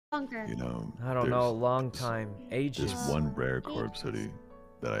Longer. You know, I don't know, a long time. Ages. There's one rare corpse hoodie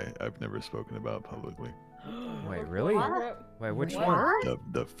that I've never spoken about publicly. Wait, really? What? Wait, which What? one?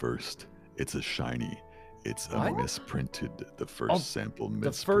 The first. It's a shiny. It's a What? misprinted. The first Oh, sample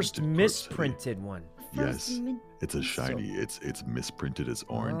misprinted. The first corpse hoodie. misprinted one. Yes. It's a shiny. It's misprinted as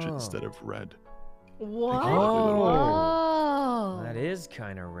orange Oh. instead of red. What? Oh. That is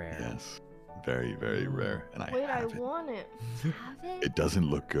kind of rare. Yes. Very, very rare. And Wait, I have it. want it. Have it? It doesn't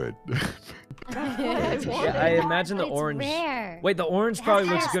look good. I want Yeah, I it. imagine the It's orange. rare. Wait, the orange It probably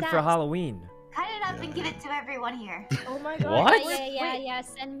has looks good for stats. Halloween. Cut it up and Yeah. give it to everyone here. Oh my god. What? Wait, Yeah.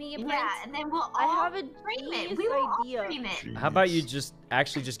 Send me a print. Yeah, and then we'll all I have a stream it. genius We will all idea. stream it. How about you Jeez. just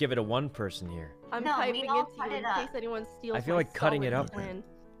actually just give it to one person here? I'm No, we typing all it to cut you it in up. case anyone steals I feel my like cutting it solid up. plan.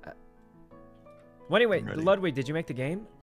 Well, anyway, I'm ready. Ludwig, did you make the game?